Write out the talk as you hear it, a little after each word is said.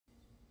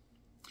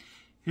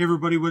Hey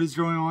everybody, what is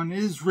going on? It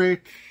is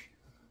Rick,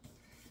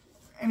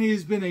 and it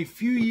has been a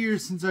few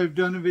years since I've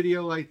done a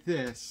video like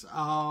this.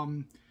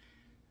 The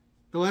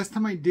last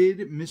time I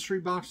did mystery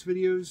box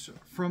videos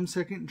from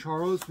Second &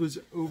 Charles was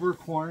over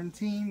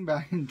quarantine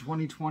back in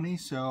 2020,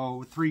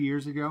 so 3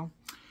 years ago.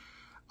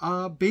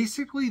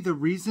 Basically, the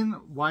reason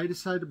why I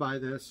decided to buy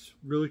this,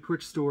 really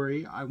quick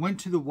story, I went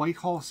to the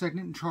Whitehall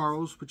Second &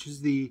 Charles, which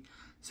is the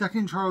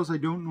Second & Charles I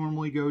don't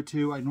normally go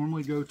to. I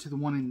normally go to the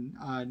one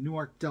in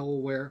Newark,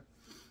 Delaware.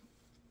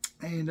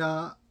 And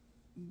I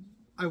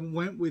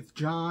went with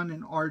John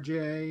and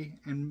RJ,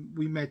 and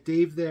we met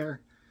Dave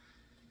there.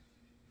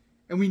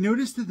 And we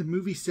noticed that the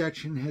movie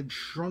section had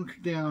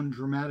shrunk down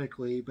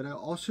dramatically, but I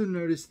also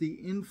noticed the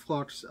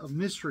influx of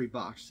mystery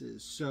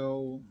boxes.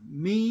 So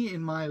me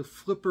in my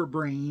flipper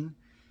brain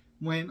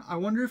went, I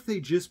wonder if they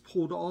just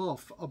pulled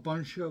off a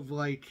bunch of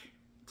like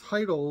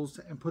titles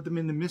and put them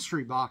in the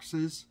mystery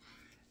boxes.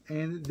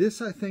 And this,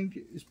 I think,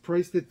 is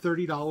priced at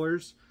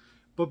 $30.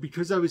 But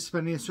because I was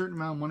spending a certain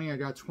amount of money, I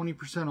got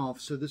 20% off.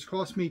 So this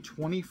cost me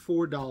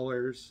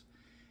 $24.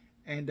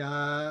 And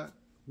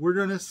we're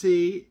going to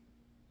see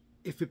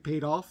if it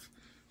paid off.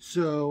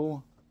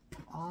 So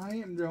I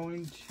am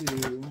going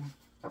to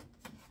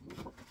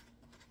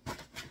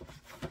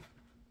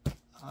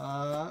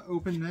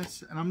open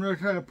this. And I'm going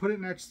to kind of put it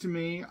next to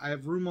me. I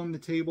have room on the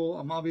table.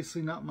 I'm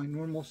obviously not in my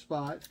normal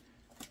spot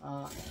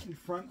in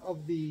front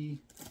of the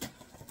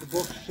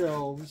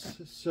bookshelves.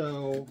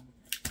 So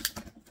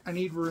I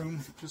need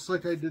room, just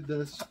like I did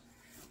this.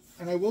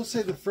 And I will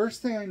say the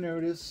first thing I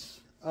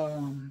notice,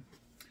 I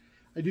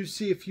do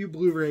see a few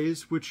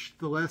Blu-rays, which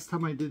the last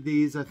time I did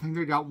these, I think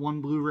I got 1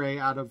 Blu-ray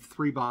out of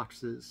 3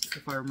 boxes,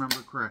 if I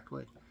remember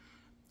correctly.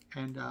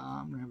 And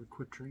I'm going to have a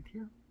quick drink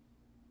here.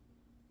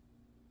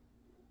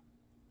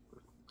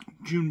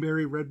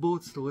 Juneberry Red Bull,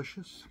 it's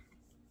delicious.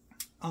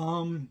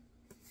 So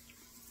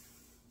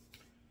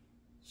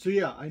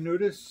yeah, I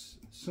noticed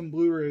some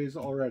Blu-rays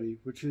already,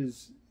 which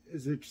is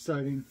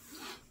exciting.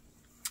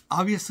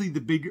 Obviously, the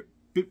big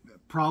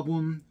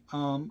problem,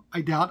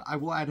 I doubt I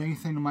will add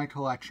anything to my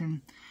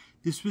collection.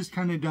 This was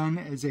kind of done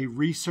as a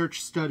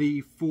research study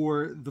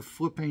for the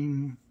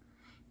flipping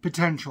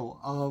potential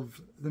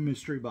of the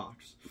mystery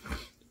box.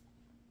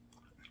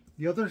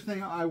 The other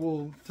thing I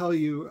will tell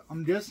you,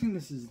 I'm guessing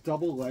this is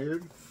double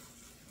layered.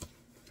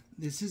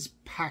 This is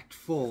packed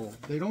full.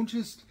 They don't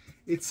just,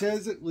 it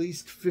says at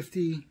least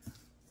 50,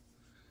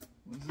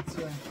 what does it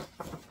say?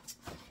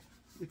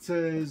 It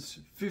says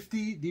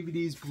 50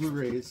 DVDs,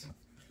 Blu-rays.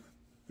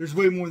 There's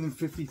way more than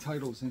 50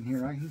 titles in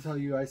here. I can tell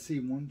you, I see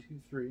 1,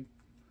 2, 3.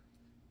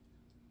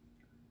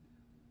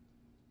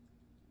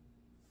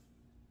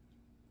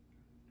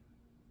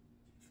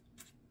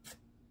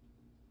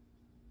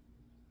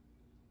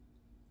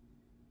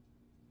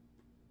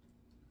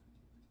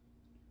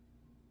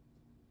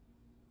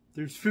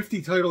 There's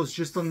 50 titles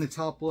just on the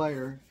top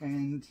layer,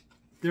 and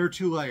there are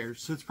 2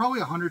 layers. So it's probably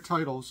 100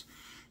 titles.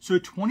 So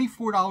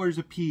 $24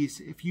 a piece.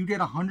 If you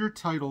get 100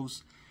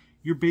 titles,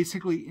 you're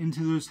basically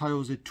into those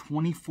titles at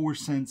 24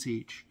 cents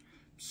each.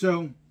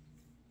 So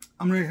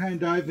I'm going to kind of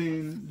dive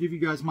in, give you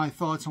guys my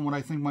thoughts on what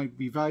I think might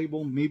be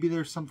valuable. Maybe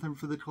there's something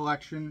for the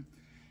collection.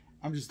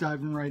 I'm just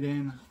diving right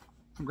in.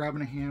 I'm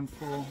grabbing a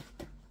handful.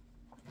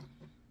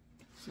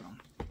 So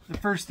the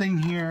first thing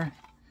here,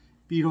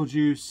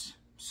 Beetlejuice,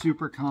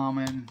 super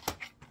common.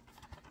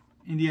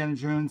 Indiana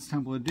Jones,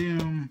 Temple of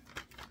Doom.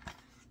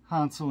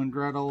 Hansel and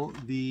Gretel,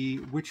 the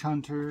Witch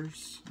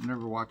Hunters. I've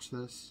never watched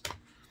this.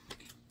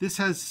 This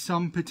has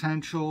some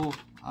potential.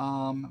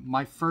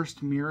 My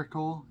First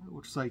Miracle. It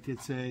looks like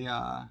it's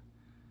a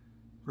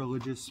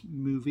religious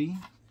movie.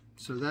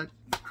 So that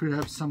could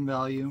have some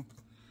value.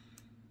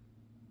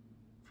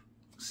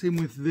 Same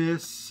with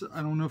this.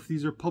 I don't know if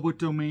these are public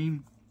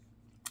domain.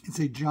 It's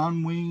a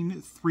John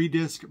Wayne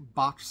 3-disc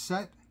box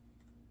set.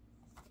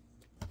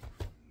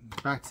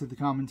 Back to the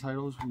common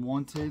titles.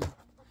 Wanted.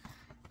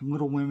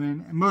 Little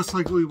Women, and most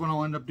likely what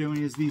I'll end up doing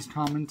is these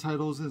common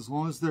titles, as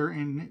long as they're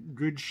in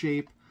good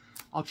shape,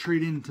 I'll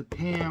trade in to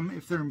Pam.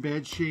 If they're in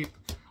bad shape,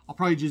 I'll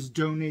probably just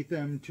donate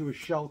them to a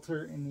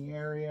shelter in the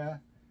area.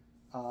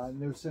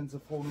 No sense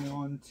of holding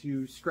on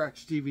to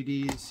scratch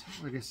DVDs.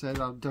 Like I said,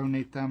 I'll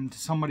donate them to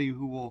somebody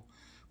who will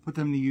put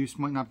them to use.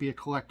 Might not be a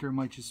collector,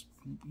 might just,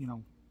 you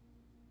know,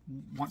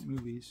 want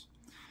movies.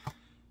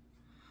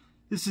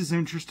 This is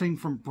interesting,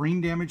 from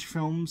Brain Damage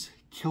Films,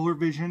 Killer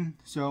Vision.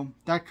 So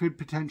that could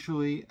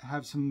potentially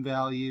have some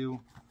value.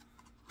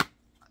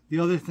 The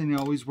other thing that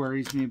always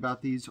worries me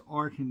about these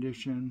are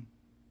condition.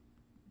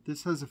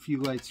 This has a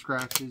few light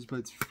scratches, but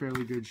it's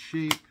fairly good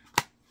shape.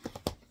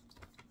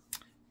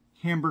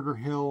 Hamburger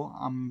Hill,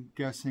 I'm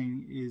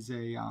guessing, is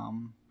a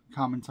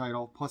common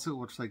title. Plus it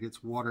looks like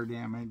it's water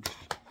damaged.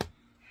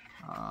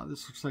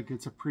 This looks like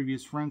it's a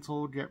previous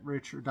rental. Get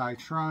Rich or Die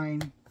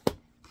Trying.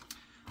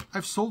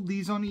 I've sold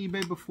these on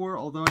eBay before,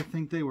 although I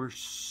think they were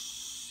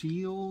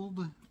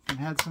sealed and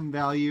had some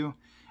value.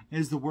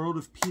 Is The World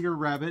of Peter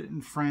Rabbit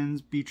and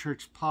Friends,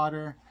 Beatrix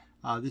Potter.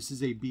 This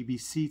is a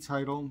BBC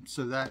title,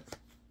 so that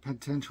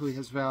potentially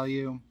has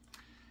value.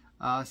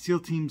 SEAL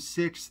Team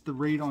 6, the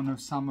raid on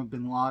Osama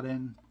bin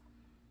Laden.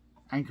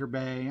 Anchor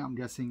Bay, I'm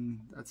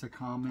guessing that's a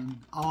common.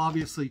 I'll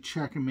obviously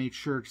check and make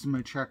sure because I'm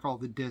going to check all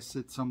the discs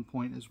at some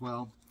point as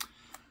well.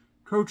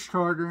 Coach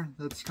Carter,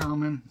 that's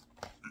common.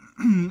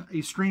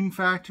 A Stream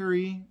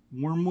Factory,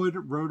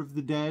 Wormwood, Road of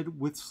the Dead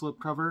with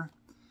slipcover.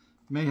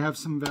 May have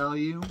some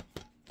value.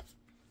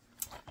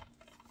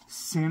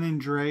 San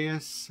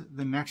Andreas,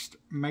 The Next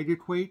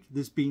Megaquake,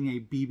 this being a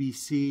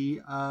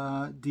BBC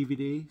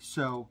DVD.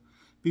 So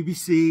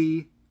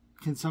BBC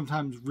can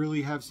sometimes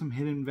really have some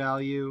hidden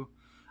value.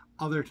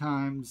 Other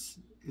times,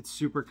 it's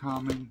super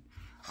common.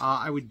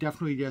 I would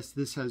definitely guess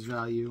this has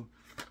value.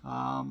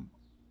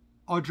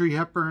 Audrey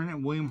Hepburn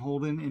and William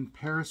Holden in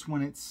Paris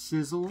When It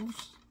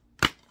Sizzles.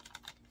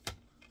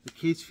 The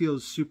case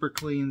feels super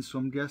clean, so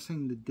I'm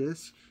guessing the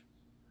disc.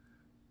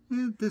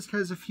 The disc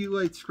has a few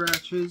light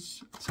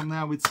scratches. Something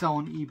I would sell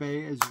on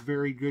eBay as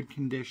very good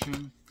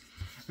condition.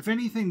 If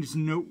anything's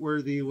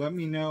noteworthy, let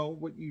me know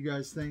what you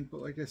guys think.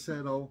 But like I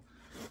said, I'll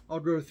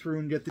go through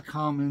and get the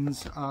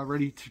commons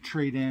ready to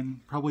trade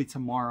in probably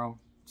tomorrow.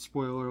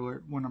 Spoiler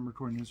alert when I'm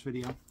recording this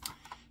video.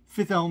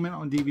 Fifth Element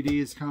on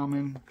DVD is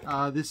common.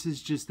 This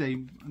is just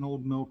an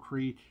old Mill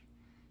Creek.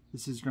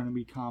 This is going to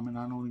be common.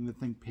 I don't even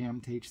think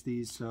Pam takes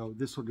these, so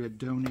this will get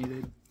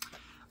donated.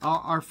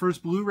 Our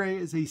first Blu-ray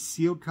is a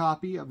sealed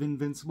copy of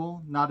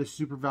Invincible. Not a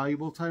super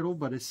valuable title,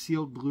 but a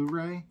sealed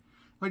Blu-ray.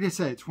 Like I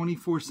said,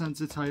 24 cents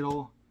a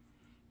title.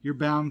 You're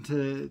bound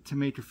to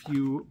make a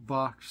few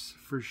bucks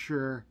for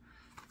sure.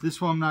 This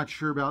one I'm not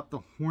sure about.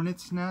 The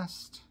Hornet's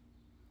Nest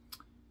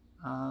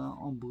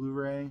on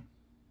Blu-ray.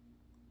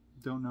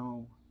 Don't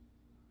know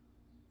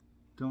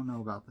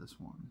about this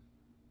one.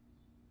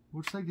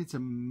 Looks like it's a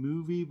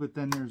movie, but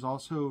then there's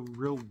also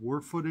real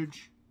war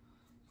footage.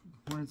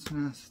 Hornet's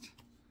Nest.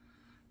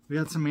 We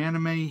got some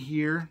anime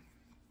here.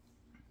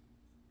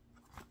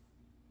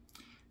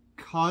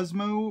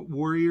 Cosmo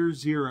Warrior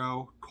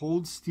Zero,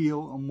 Cold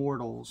Steel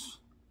Immortals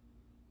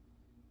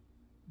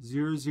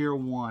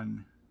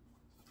 001.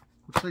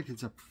 Looks like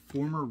it's a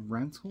former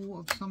rental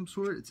of some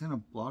sort. It's in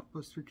a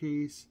Blockbuster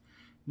case.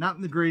 Not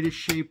in the greatest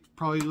shape.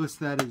 Probably list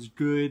that as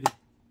good,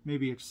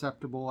 maybe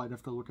acceptable. I'd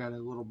have to look at it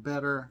a little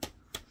better.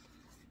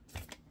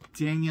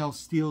 Danielle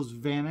Steele's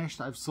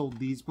Vanished. I've sold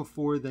these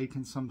before. They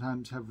can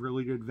sometimes have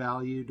really good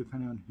value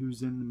depending on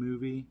who's in the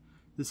movie.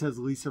 This has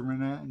Lisa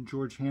Rinna and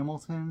George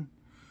Hamilton.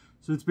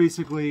 So it's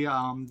basically,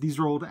 these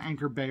are old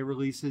Anchor Bay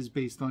releases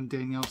based on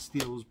Danielle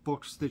Steele's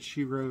books that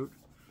she wrote.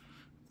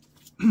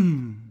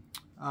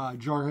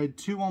 Jarhead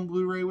 2 on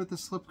Blu-ray with the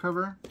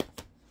slipcover.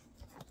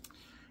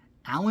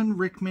 Alan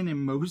Rickman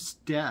and Mos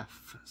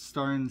Def,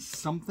 starring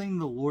Something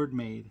the Lord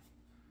Made.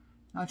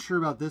 Not sure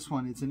about this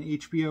one. It's an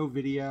HBO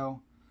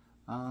video.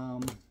 I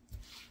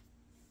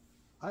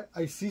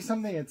see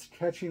something that's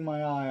catching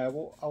my eye. I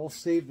will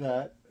save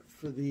that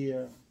for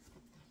the.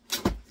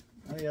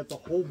 I got the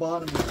whole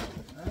bottom.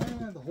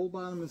 The whole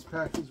bottom is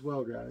packed as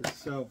well, guys.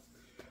 So,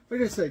 like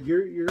I said,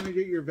 you're gonna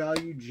get your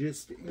value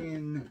just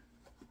in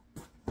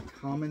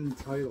common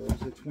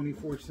titles at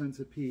 24 cents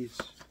a piece.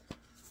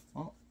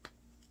 Well,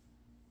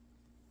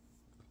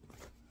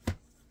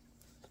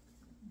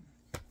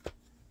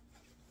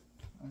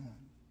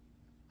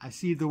 I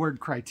see the word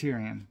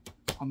Criterion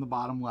on the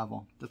bottom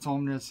level. That's all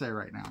I'm going to say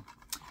right now.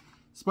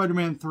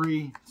 Spider-Man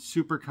 3,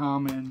 super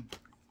common.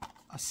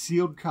 A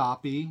sealed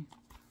copy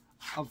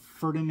of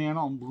Ferdinand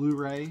on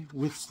Blu-ray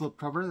with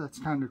slipcover. That's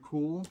kind of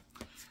cool.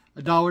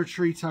 A Dollar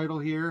Tree title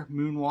here,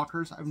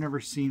 Moonwalkers. I've never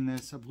seen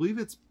this. I believe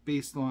it's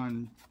based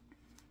on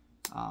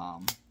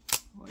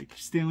like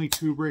Stanley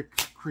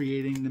Kubrick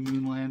creating the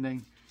moon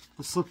landing.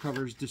 The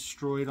slipcover is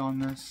destroyed on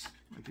this.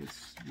 Like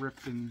it's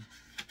ripped in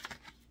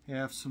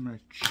half, so I'm going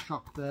to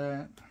chuck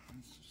that.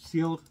 It's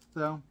sealed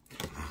though.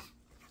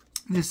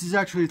 This is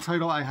actually a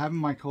title I have in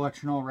my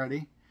collection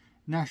already.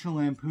 National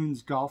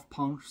Lampoon's Golf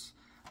Punks.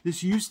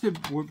 This used to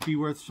be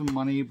worth some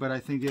money, but I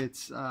think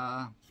it's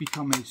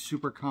become a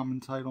super common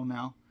title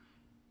now.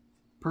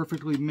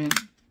 Perfectly mint.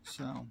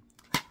 So,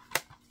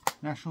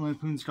 National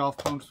Lampoon's Golf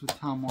Punks with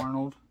Tom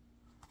Arnold.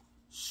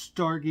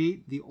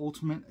 Stargate, the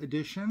Ultimate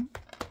Edition.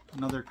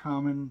 Another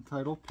common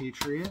title,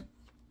 Patriot.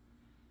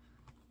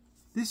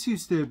 This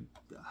used to,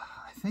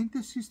 I think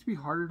this used to be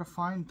harder to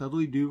find.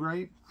 Dudley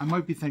Do-Right. I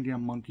might be thinking of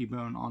Monkey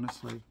Bone,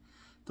 honestly.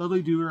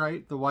 Dudley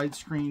Do-Right, the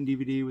widescreen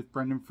DVD with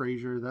Brendan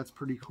Fraser. That's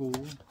pretty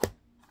cool.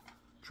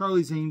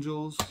 Charlie's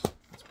Angels.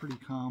 That's pretty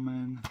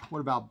common. What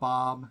about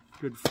Bob?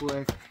 Good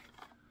flick.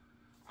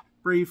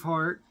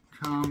 Braveheart.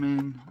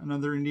 Common.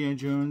 Another Indiana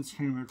Jones.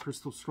 Kingdom of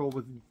Crystal Skull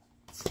with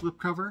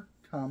slipcover.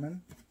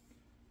 Common.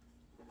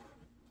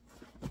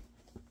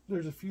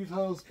 There's a few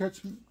titles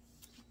catching.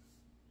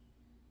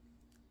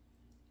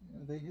 Yeah,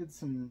 they hid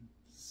some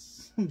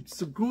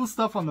cool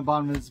stuff on the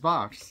bottom of this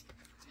box.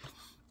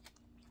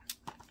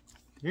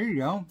 There you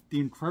go.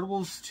 The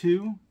Incredibles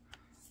 2.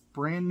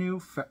 Brand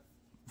new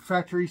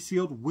factory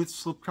sealed with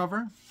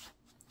slipcover.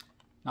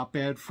 Not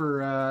bad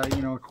for,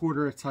 you know, a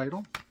quarter a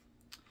title.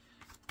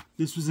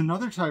 This was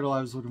another title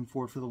I was looking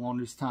for the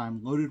longest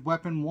time. Loaded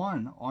Weapon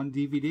 1 on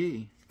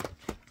DVD.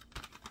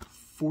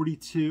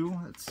 42,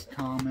 that's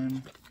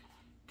common.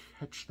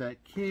 Catch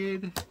That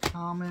Kid,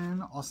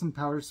 common. Austin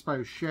Powers Spy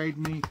Who Shagged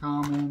Me,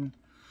 common.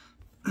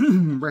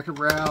 Wreck-It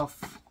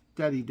Ralph,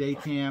 Daddy Day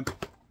Camp,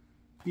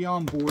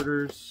 Beyond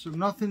Borders, so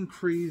nothing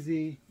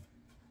crazy.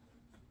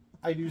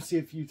 I do see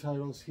a few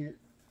titles here.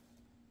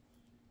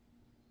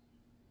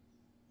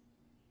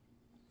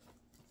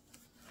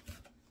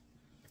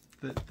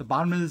 The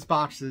bottom of this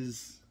box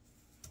is,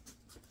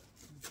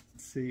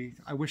 let's see,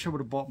 I wish I would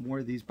have bought more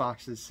of these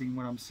boxes, seeing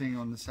what I'm seeing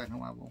on the second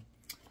level.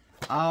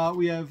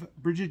 We have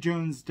Bridget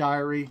Jones'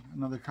 Diary,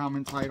 another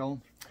common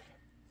title.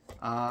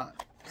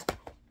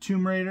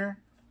 Tomb Raider,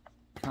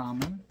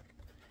 common.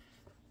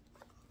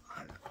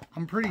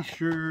 I'm pretty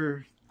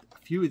sure a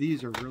few of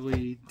these are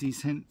really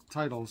decent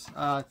titles.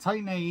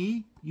 Titan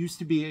AE used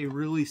to be a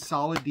really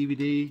solid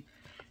DVD.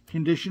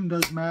 Condition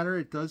does matter.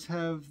 It does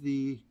have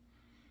the...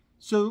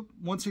 So,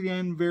 once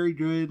again, very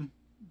good.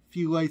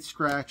 Few light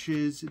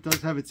scratches. It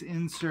does have its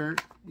insert.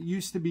 It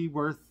used to be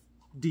worth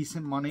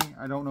decent money.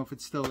 I don't know if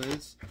it still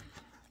is.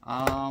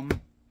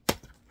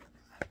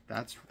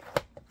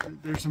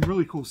 There's some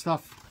really cool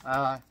stuff.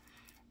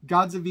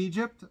 Gods of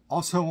Egypt,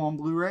 also on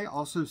Blu-ray,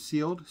 also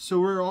sealed. So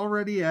we're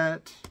already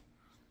at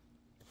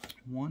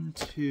 1,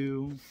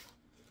 2,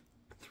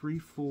 3,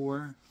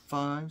 4,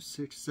 5,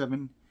 6,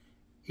 7,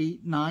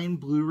 8, 9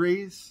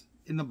 Blu-rays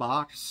in the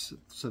box.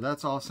 So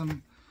that's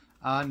awesome.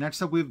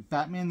 Next up, we have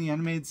Batman the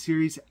Animated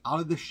Series Out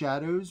of the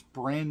Shadows,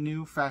 brand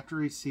new,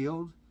 factory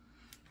sealed.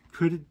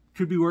 Could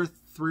be worth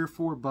 $3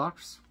 or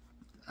 $4.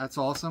 That's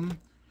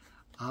awesome.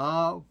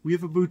 We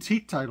have a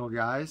boutique title,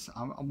 guys.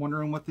 I'm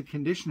wondering what the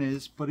condition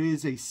is, but it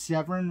is a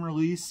Severin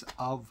release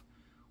of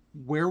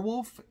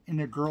Werewolf in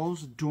a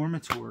Girl's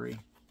Dormitory.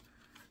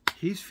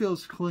 Case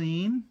feels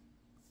clean.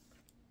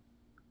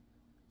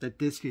 That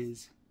disc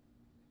is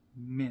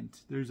mint.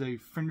 There's a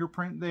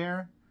fingerprint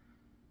there.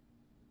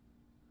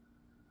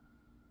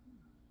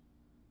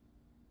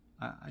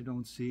 I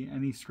don't see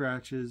any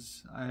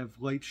scratches. I have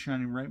light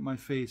shining right in my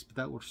face, but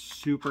that looks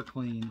super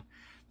clean.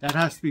 That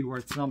has to be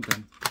worth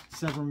something.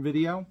 Severin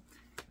Video.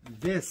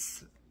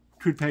 This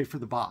could pay for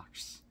the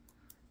box.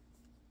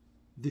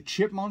 The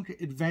Chipmunk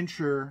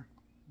Adventure,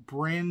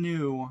 brand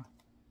new,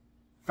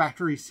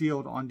 factory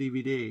sealed on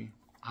DVD.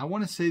 I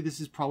want to say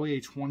this is probably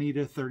a $20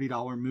 to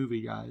 $30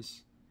 movie,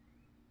 guys.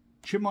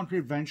 Chipmunk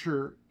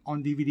Adventure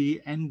on DVD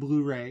and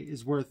Blu-ray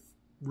is worth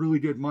really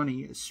good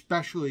money,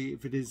 especially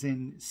if it is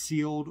in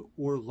sealed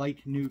or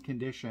like new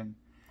condition.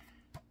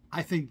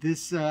 I think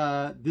this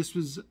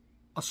was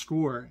a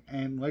score,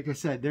 and like I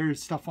said, there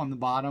is stuff on the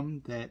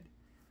bottom that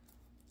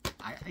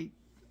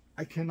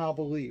I cannot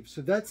believe.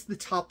 So that's the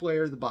top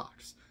layer of the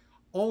box.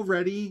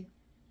 Already,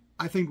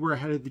 I think we're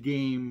ahead of the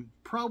game,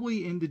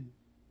 probably into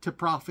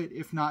profit,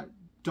 if not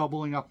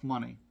doubling up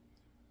money.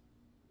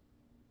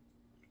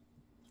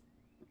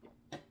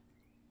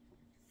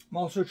 I'm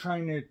also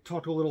trying to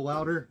talk a little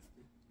louder.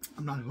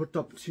 I'm not hooked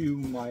up to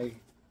my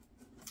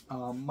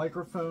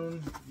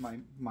microphone.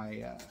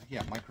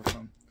 Yeah,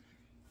 microphone.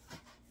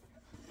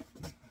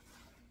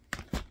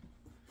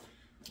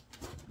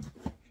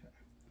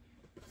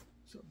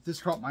 So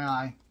this caught my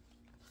eye.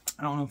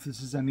 I don't know if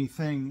this is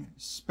anything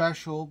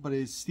special, but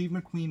it's Steve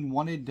McQueen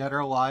Wanted Dead or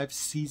Alive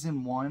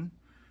Season 1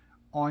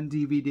 on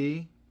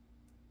DVD.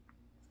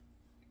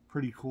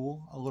 Pretty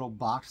cool. A little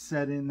box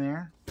set in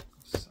there.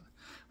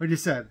 Like I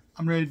said,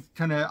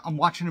 I'm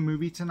watching a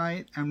movie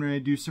tonight. I'm going to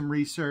do some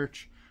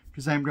research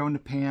because I'm going to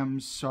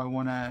Pam's, so I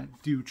want to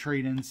do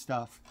trade-in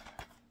stuff.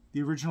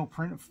 The original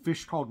print of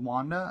Fish Called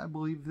Wanda, I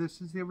believe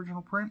this is the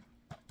original print,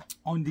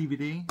 on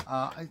DVD.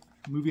 A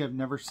movie I've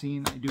never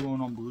seen. I do own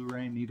on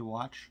Blu-ray and need to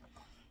watch.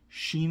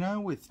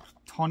 Sheena with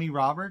Tanya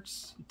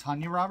Roberts.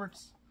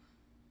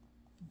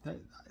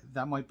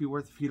 That might be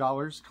worth a few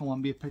dollars.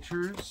 Columbia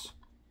Pictures.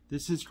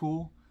 This is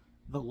cool.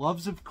 The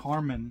Loves of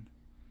Carmen,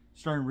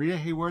 starring Rita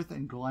Hayworth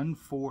and Glenn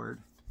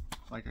Ford.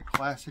 Like a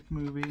classic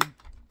movie.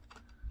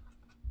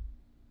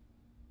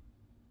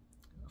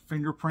 A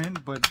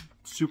fingerprint, but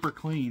super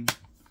clean.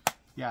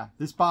 Yeah,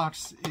 this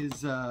box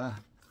is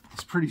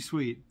pretty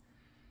sweet.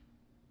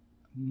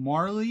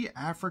 Marley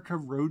Africa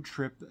Road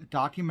Trip, a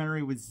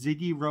documentary with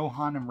Ziggy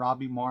Rohan and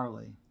Robbie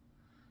Marley.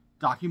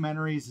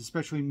 Documentaries,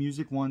 especially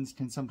music ones,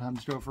 can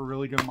sometimes go for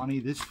really good money.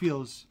 This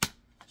feels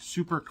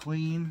super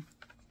clean.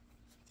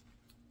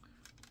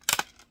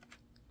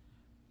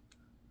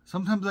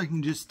 Sometimes I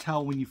can just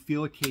tell when you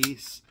feel a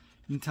case,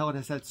 you can tell it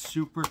has that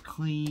super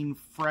clean,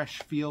 fresh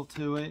feel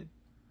to it.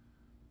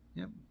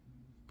 Yep,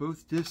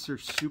 both discs are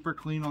super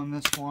clean on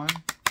this one.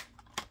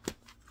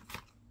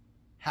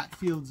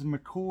 Hatfields and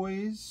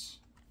McCoys.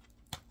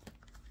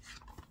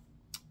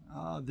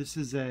 This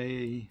is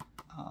a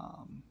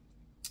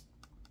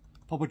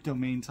public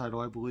domain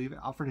title, I believe.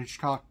 Alfred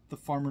Hitchcock, The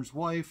Farmer's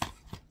Wife.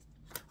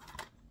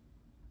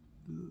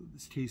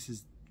 This case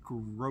is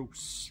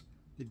gross.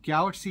 The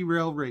Galaxy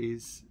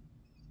Railways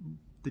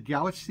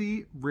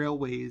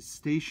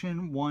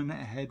Station 1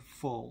 Ahead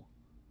Full.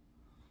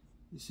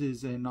 This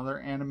is another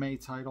anime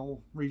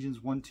title.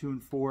 Regions 1, 2,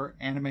 and 4.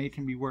 Anime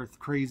can be worth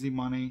crazy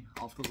money.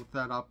 I'll have to look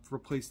that up.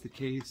 Replace the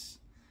case.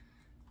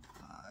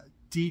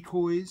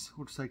 Decoys,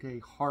 looks like a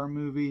horror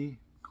movie,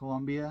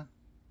 Columbia.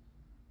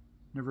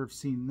 Never have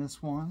seen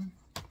this one.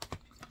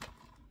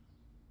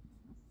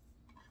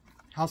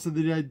 House of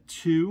the Dead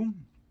 2.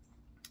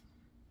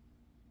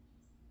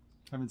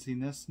 Haven't seen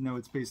this. No,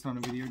 it's based on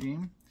a video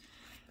game.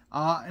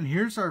 And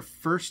here's our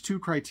first two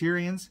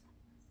Criterions.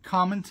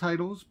 Common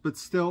titles, but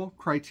still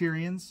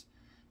Criterions.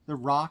 The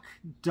Rock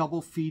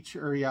double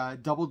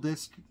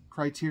disc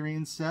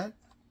Criterion set.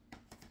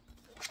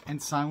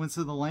 And Silence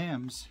of the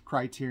Lambs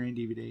Criterion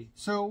DVD.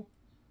 So,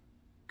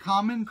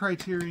 common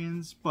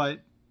Criterions,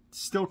 but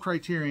still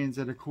Criterions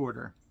at a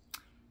quarter.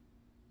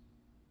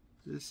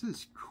 This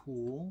is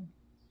cool.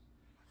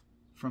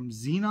 From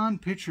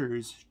Xenon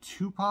Pictures,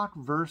 Tupac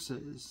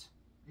Versus,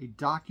 a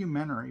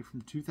documentary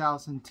from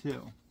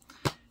 2002.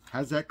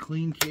 Has that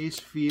clean case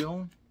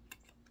feel.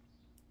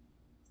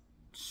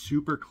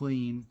 Super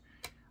clean.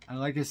 And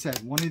like I said,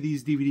 one of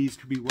these DVDs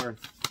could be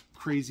worth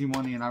crazy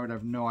money and I would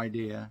have no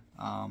idea.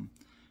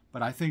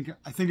 But I think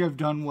I've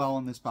done well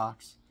in this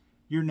box.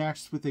 You're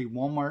next with a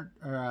Walmart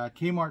or a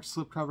Kmart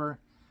slipcover.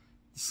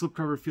 The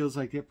slipcover feels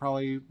like it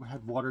probably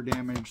had water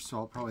damage, so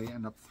I'll probably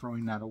end up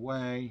throwing that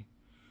away.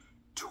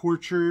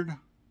 Tortured,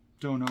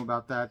 don't know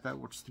about that.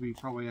 That looks to be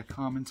probably a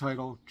common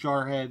title.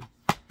 Jarhead,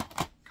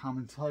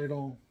 common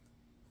title.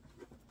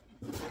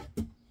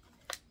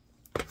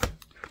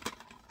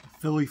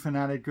 Philly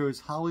Fanatic Goes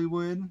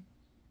Hollywood.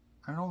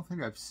 I don't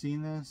think I've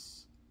seen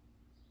this,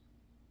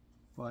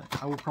 but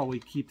I will probably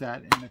keep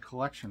that in the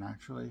collection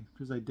actually,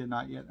 because I did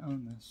not yet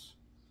own this.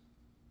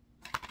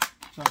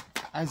 So,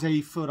 as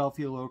a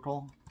Philadelphia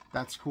local,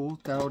 that's cool.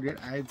 That'll get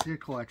added to the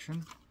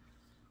collection.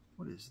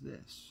 What is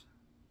this?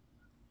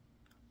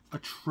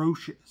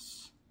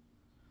 Atrocious.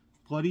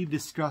 Bloody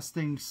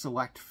Disgusting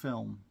Select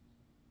Film.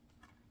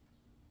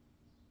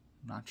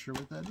 Not sure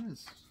what that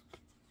is.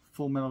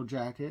 Full Metal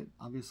Jacket,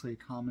 obviously a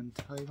common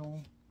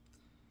title.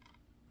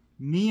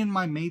 Me and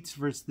My Mates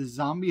vs. the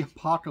Zombie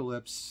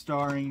Apocalypse,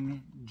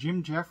 starring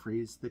Jim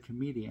Jeffries, the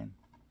comedian.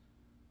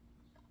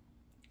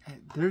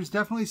 There's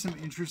definitely some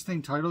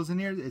interesting titles in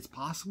here. It's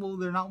possible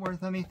they're not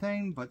worth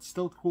anything, but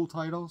still cool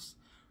titles.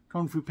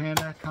 Kung Fu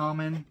Panda,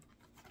 common.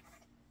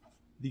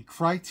 The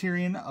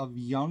Criterion of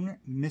Young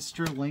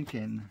Mr.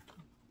 Lincoln,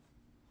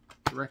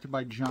 directed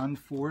by John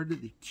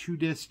Ford. The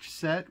 2-disc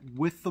set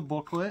with the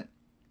booklet.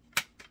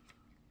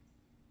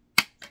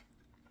 A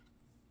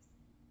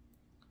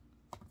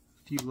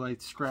few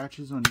light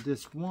scratches on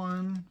disc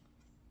 1.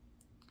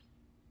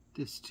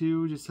 Disc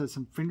 2 just has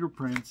some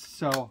fingerprints.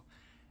 So,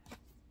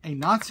 a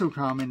not so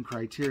common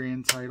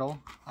Criterion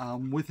title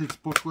with its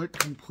booklet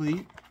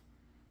complete.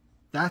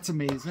 That's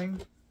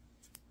amazing.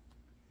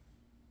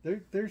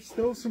 There's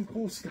still some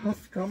cool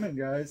stuff coming,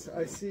 guys.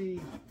 I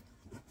see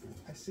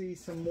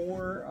some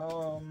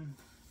more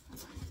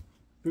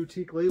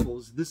boutique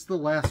labels. This is the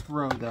last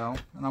row, though,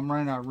 and I'm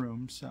running out of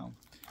room. So,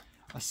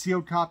 a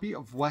sealed copy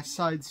of West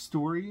Side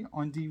Story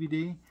on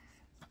DVD.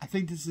 I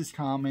think this is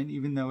common,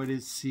 even though it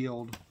is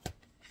sealed.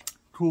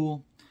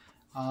 Cool.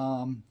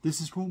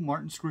 This is cool.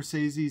 Martin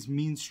Scorsese's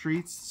Mean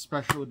Streets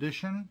Special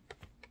Edition.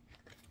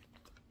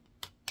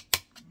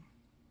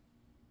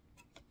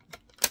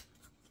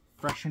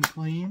 Fresh and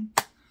clean.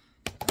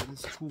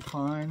 This is cool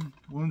find.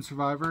 Lone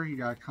Survivor, you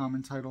got a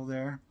common title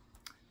there.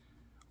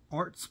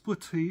 Art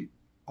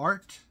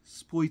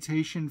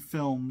Exploitation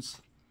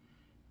Films,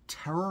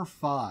 Terror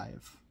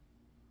 5.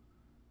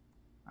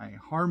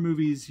 Horror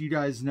movies, you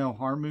guys know,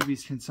 horror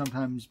movies can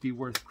sometimes be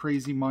worth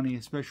crazy money,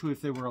 especially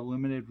if they were a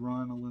limited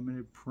run, a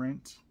limited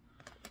print.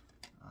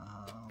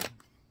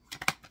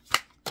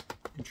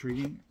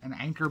 Intriguing. An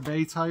Anchor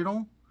Bay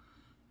title.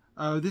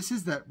 This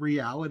is that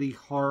reality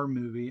horror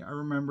movie. I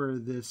remember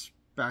this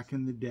back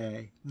in the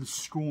day. The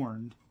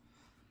Scorned.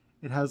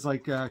 It has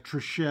like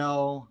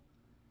Trishelle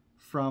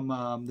from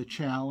The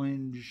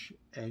Challenge,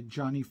 and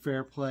Johnny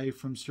Fairplay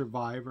from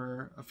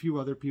Survivor. A few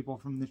other people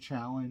from The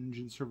Challenge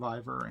and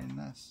Survivor are in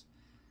this.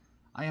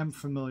 I am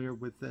familiar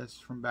with this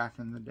from back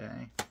in the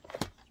day.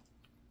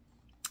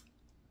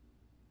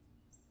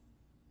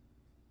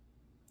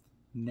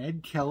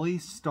 Ned Kelly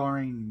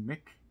starring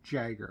Mick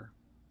Jagger.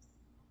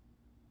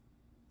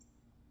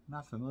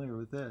 Not familiar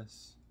with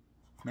this.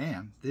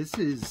 Man, this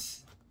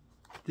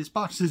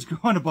box is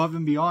going above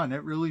and beyond.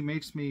 It really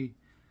makes me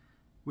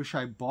wish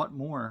I bought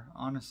more,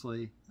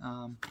 honestly.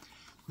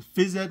 The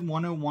Phys Ed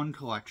 101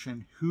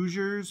 collection,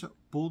 Hoosiers,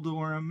 Bull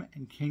Durham,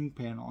 and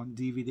Kingpin on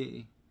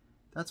DVD.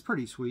 That's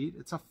pretty sweet.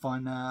 It's a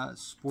fun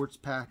sports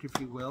pack, if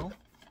you will.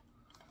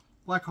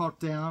 Black Hawk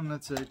Down,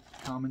 that's a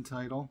common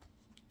title.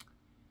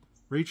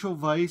 Rachel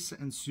Weisz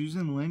and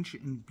Susan Lynch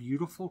in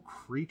Beautiful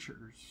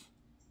Creatures.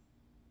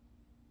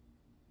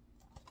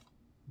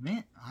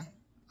 Man,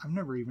 I've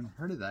never even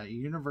heard of that. A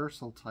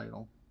Universal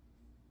title.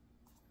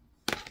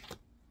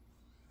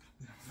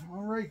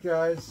 Alright,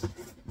 guys.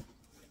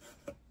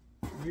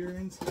 We're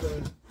into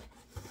the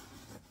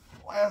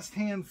last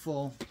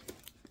handful.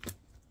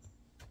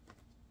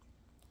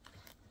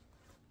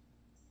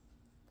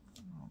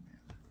 Oh, man.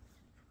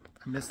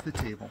 I missed the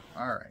table.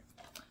 Alright.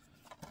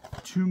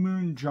 Two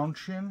Moon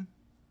Junction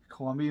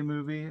Columbia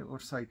movie. It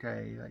looks like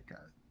a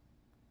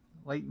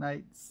late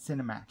night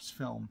Cinemax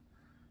film.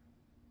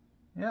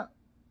 Yeah,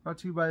 brought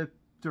to you by the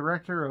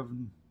director of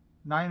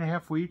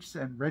 9.5 Weeks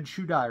and Red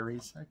Shoe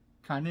Diaries. I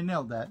kind of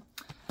nailed that.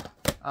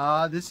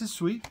 This is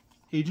sweet.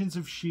 Agents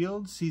of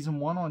S.H.I.E.L.D. Season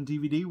 1 on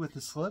DVD with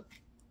the slip.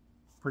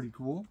 Pretty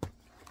cool.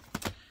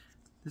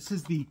 This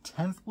is the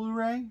 10th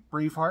Blu-ray.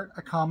 Braveheart,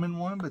 a common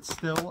one, but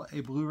still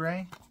a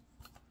Blu-ray.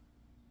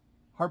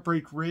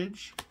 Heartbreak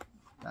Ridge.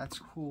 That's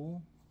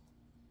cool.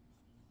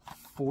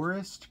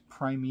 Forest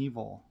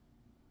Primeval.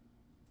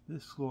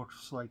 This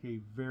looks like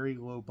a very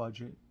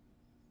low-budget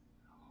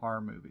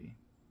horror movie.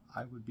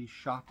 I would be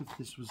shocked if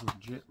this was a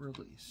legit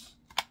release.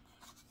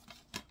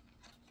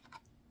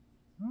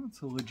 Oh,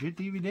 it's a legit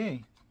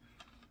DVD.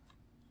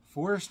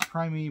 Forest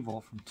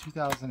Primeval from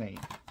 2008.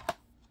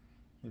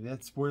 Maybe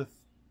that's worth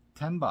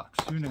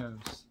 $10. Who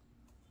knows?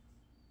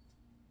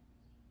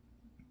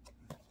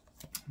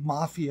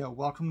 Mafia,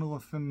 Welcome to La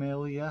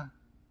Familia.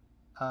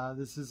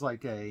 This is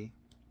like a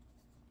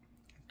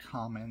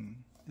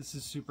common. This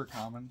is super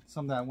common.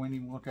 Something that I wouldn't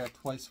even look at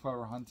twice if I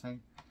were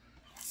hunting.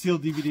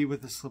 Sealed DVD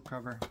with a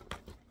slipcover.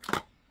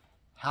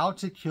 How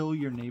to Kill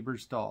Your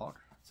Neighbor's Dog.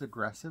 It's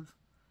aggressive.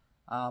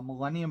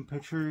 Millennium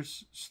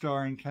Pictures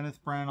starring Kenneth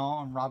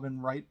Branagh and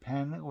Robin Wright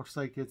pen. It looks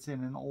like it's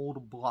in an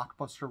old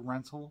Blockbuster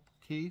rental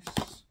case.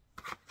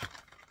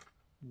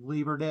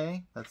 Labor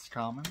Day. That's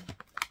common.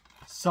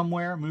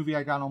 Somewhere, a movie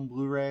I got on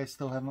Blu-ray. I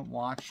still haven't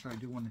watched. I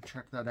do want to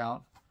check that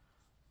out.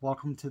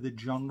 Welcome to the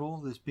Jungle.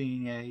 This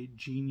being a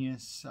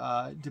genius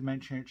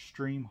Dimension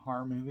Extreme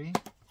horror movie.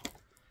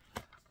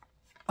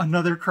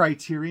 Another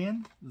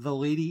Criterion. The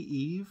Lady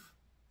Eve.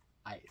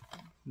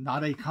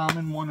 Not a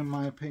common one in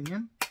my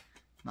opinion.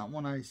 Not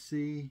one I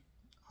see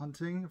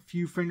hunting. A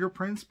few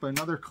fingerprints, but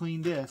another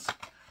clean disc.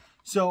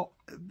 So,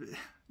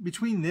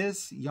 between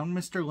this, Young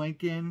Mr.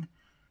 Lincoln,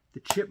 the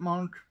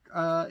Chipmunk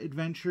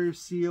Adventure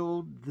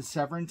sealed, the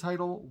Severin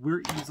title,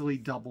 we're easily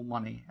double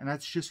money. And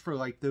that's just for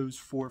like those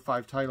 4 or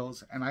 5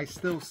 titles. And I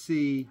still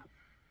see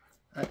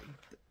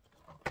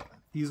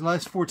these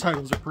last 4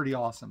 titles are pretty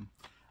awesome.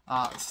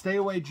 Stay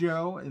Away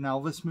Joe, an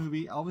Elvis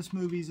movie. Elvis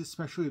movies,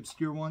 especially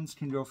obscure ones,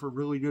 can go for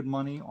really good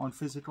money on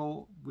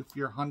physical with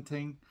your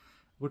hunting,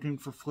 looking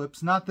for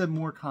flips. Not the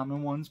more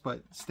common ones,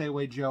 but Stay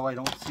Away Joe I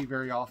don't see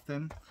very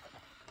often.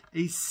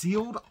 A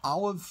sealed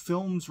Olive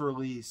Films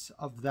release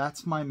of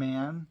That's My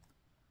Man.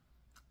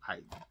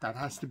 That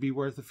has to be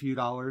worth a few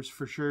dollars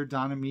for sure.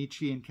 Don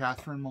Amici and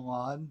Catherine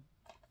Millard.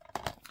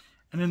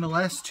 And then the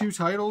last 2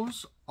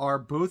 titles are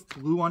both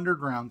Blue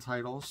Underground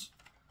titles.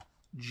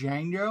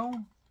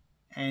 Django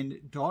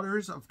and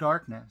Daughters of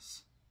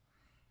Darkness.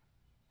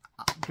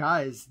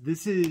 Guys,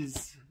 this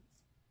is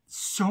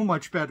so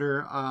much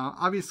better.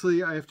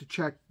 Obviously, I have to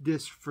check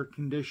this for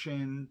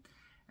condition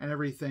and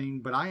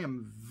everything, but I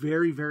am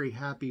very, very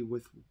happy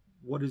with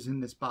what is in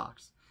this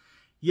box.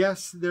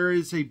 Yes, there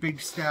is a big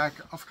stack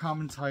of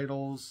common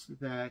titles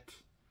that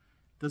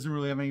doesn't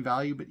really have any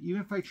value, but even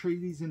if I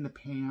trade these into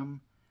PAM,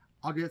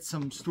 I'll get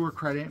some store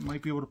credit and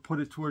might be able to put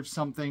it towards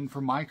something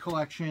for my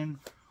collection,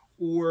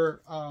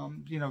 or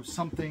you know,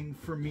 something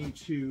for me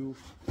to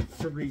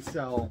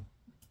resell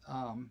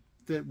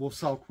that will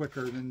sell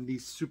quicker than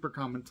these super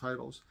common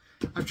titles.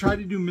 I've tried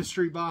to do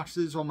mystery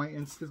boxes on my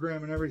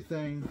Instagram and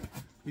everything.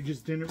 It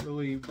just didn't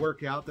really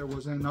work out. There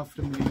wasn't enough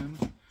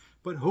demand.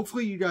 But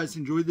hopefully you guys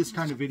enjoyed this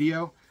kind of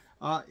video.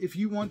 If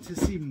you want to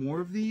see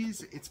more of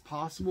these, it's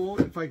possible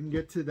if I can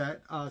get to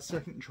that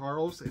Second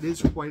Charles. It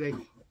is quite a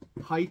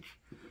hike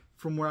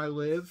from where I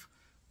live.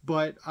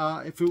 But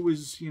if it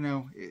was, you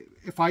know,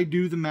 if I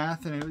do the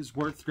math and it was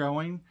worth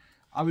going,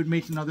 I would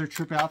make another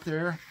trip out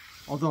there.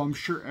 Although I'm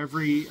sure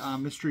every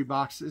mystery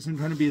box isn't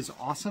going to be as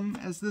awesome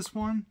as this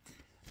one.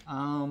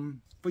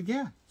 But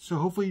yeah, so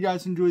hopefully you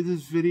guys enjoyed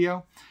this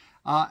video.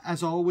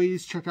 As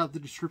always, check out the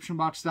description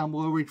box down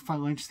below where you can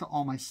find links to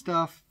all my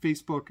stuff.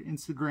 Facebook,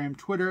 Instagram,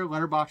 Twitter,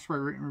 Letterboxd, where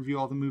I rate and review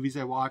all the movies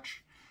I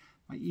watch.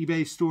 My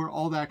eBay store,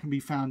 all that can be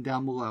found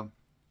down below.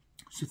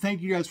 So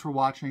thank you guys for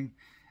watching.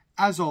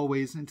 As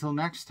always, until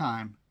next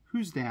time,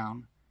 who's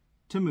down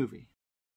to movie?